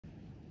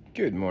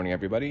Good morning,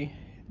 everybody.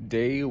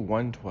 Day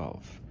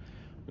 112.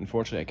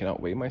 Unfortunately, I cannot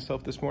weigh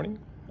myself this morning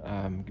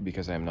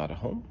because I am not at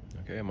home.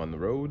 Okay, I'm on the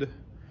road.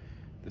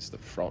 This is the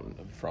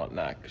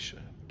Frontenac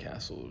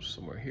Castle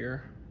somewhere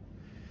here.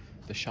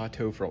 The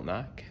Chateau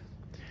Frontenac.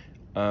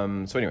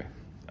 Okay,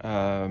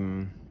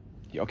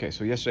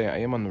 so yesterday I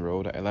am on the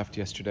road. I left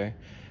yesterday.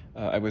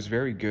 I was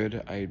very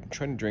good. I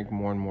tried to drink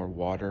more and more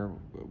water,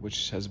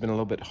 which has been a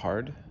little bit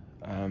hard.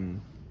 I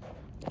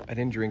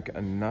didn't drink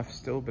enough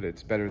still, but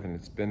it's better than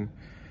it's been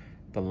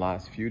the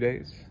last few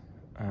days.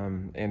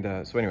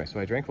 So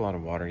I drank a lot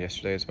of water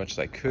yesterday, as much as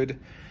I could.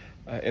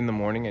 In the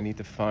morning, I need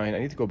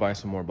to go buy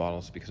some more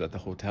bottles because at the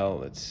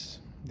hotel,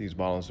 these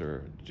bottles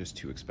are just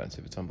too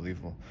expensive. It's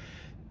unbelievable.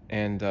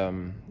 And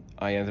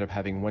I ended up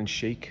having one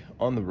shake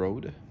on the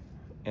road.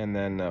 And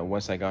then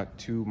once I got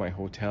to my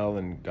hotel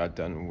and got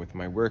done with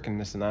my work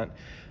and this and that,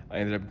 I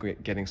ended up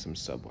getting some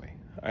Subway.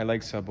 I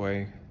like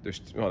Subway.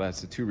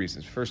 That's the two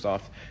reasons. First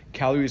off,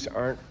 calories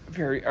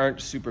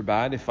aren't super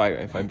bad if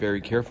I'm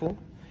very careful,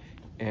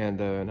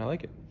 and I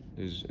like it.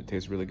 It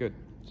tastes really good.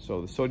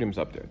 So the sodium's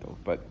up there though,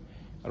 but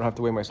I don't have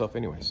to weigh myself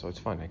anyway, so it's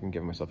fine. I can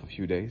give myself a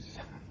few days.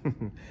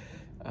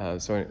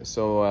 So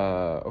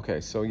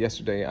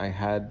yesterday I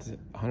had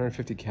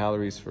 150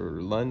 calories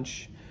for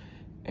lunch,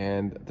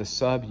 and the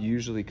sub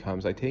usually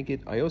comes. I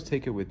always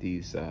take it with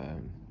these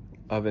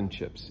oven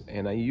chips,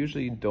 and I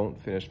usually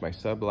don't finish my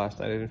sub. Last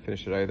night I didn't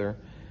finish it either.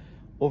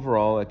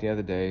 Overall, at the end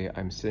of the day,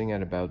 I'm sitting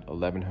at about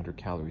 1,100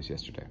 calories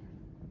yesterday.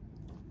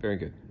 Very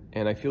good.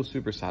 And I feel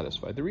super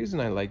satisfied. The reason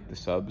I like the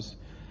subs,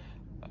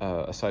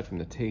 aside from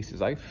the taste,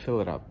 is I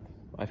fill it up.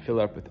 I fill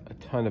it up with a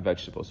ton of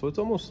vegetables. So it's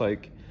almost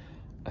like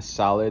a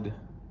salad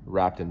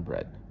wrapped in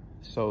bread.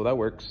 So that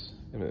works.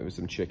 I mean, it was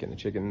some chicken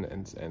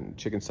and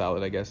chicken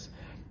salad, I guess,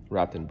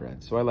 wrapped in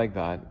bread. So I like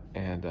that.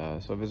 And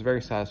so I was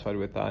very satisfied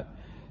with that.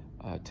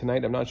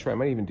 Tonight, I'm not sure. I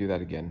might even do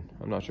that again.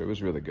 I'm not sure. It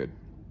was really good.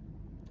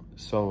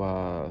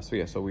 So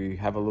we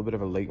have a little bit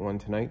of a late one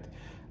tonight.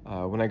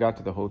 When I got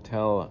to the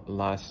hotel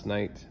last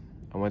night,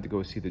 I went to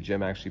go see the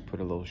gym. I actually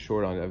put a little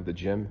short on of the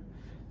gym.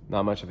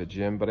 Not much of a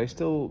gym, but I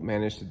still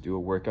managed to do a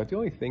workout. The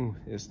only thing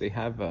is they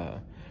have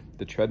the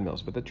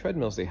treadmills, but the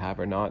treadmills they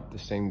have are not the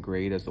same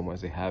grade as the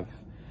ones they have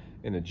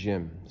in the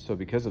gym. So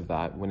because of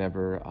that,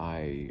 whenever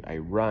I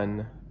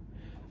run,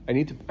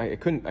 I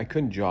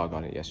couldn't jog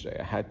on it yesterday.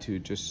 I had to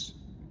just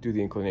do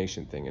the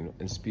inclination thing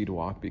and speed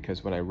walk,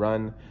 because when I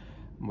run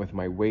with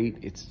my weight,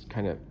 it's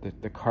kind of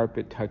the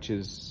carpet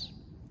touches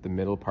the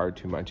middle part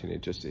too much, and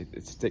it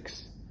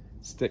sticks.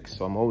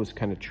 So I'm always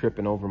kind of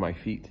tripping over my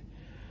feet,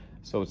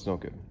 so it's no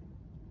good.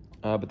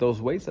 But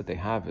those weights that they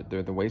have,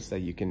 they're the weights that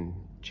you can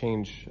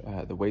change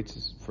the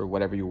weights for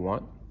whatever you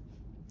want.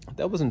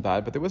 That wasn't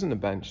bad, but there wasn't a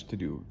bench to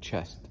do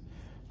chest.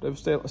 But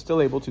I was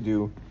still able to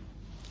do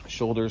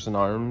shoulders and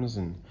arms,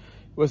 and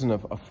it wasn't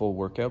a full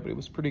workout, but it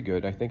was pretty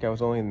good. I think I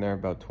was only in there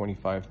about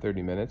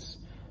 25-30 minutes,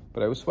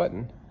 but I was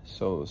sweating,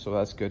 so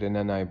that's good. And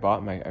then I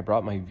brought my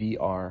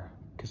VR,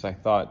 because I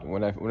thought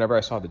whenever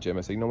I saw the gym,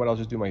 I said, you know what, I'll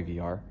just do my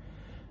VR.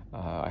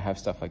 I have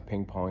stuff like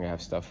ping pong, I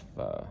have stuff,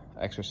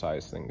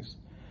 exercise things.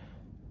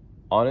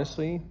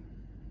 Honestly,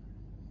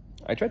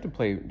 I tried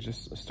to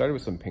started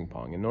with some ping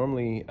pong, and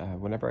normally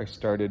whenever I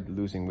started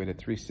losing weight at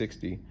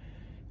 360,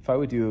 if I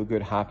would do a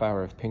good half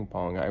hour of ping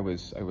pong, I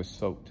was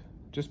soaked.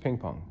 Just ping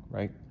pong,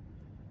 right?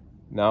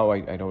 Now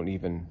I don't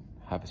even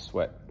have a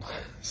sweat.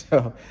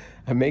 So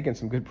I'm making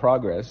some good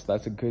progress.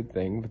 That's a good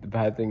thing, but the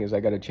bad thing is I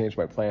got to change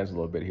my plans a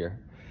little bit here.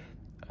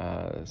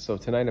 So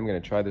tonight I'm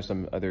going to try. There's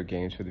some other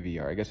games for the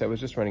VR. I guess I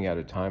was just running out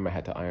of time. I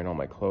had to iron all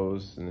my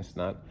clothes and this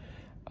and that.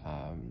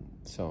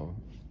 So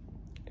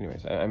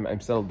anyways,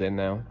 I'm settled in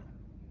now.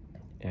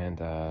 And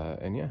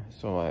yeah,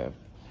 so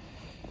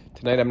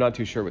tonight I'm not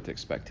too sure what to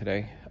expect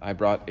today. I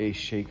brought a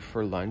shake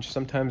for lunch.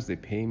 Sometimes they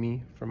pay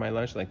me for my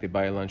lunch, like they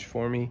buy a lunch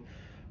for me.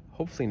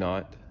 Hopefully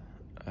not.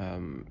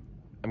 I'm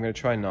going to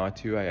try not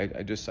to. I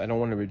don't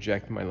want to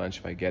reject my lunch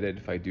if I get it.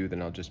 If I do,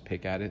 then I'll just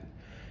pick at it.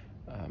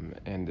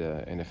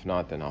 And if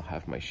not, then I'll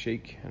have my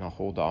shake and I'll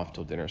hold off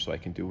till dinner so I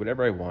can do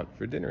whatever I want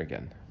for dinner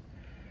again.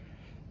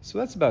 So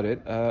that's about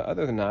it.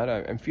 Other than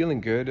that, I'm feeling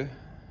good.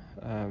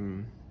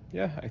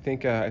 Yeah, I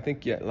think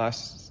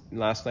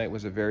last night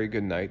was a very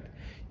good night,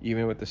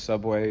 even with the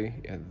Subway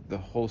and the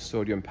whole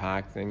sodium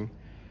pack thing.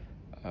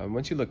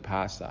 Once you look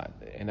past that,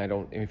 and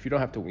if you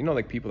don't have to,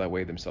 like people that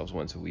weigh themselves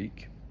once a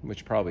week,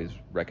 which probably is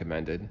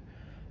recommended,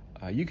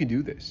 you can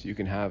do this. You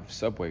can have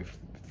Subway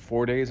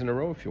 4 days in a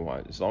row if you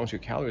want, as long as your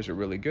calories are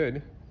really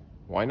good.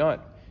 Why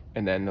not?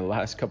 And then the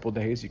last couple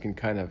days, you can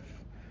kind of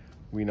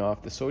wean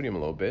off the sodium a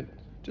little bit,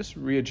 just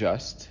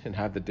readjust and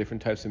have the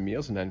different types of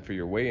meals, and then for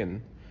your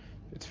weigh-in,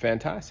 it's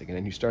fantastic. And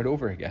then you start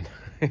over again.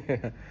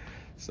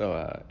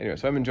 So anyway,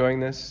 so I'm enjoying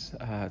this.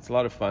 It's a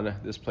lot of fun.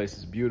 This place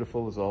is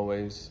beautiful as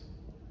always.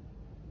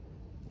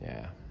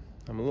 Yeah,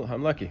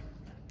 I'm lucky.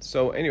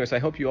 So anyways, I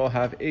hope you all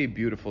have a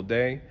beautiful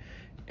day,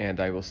 and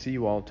I will see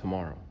you all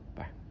tomorrow.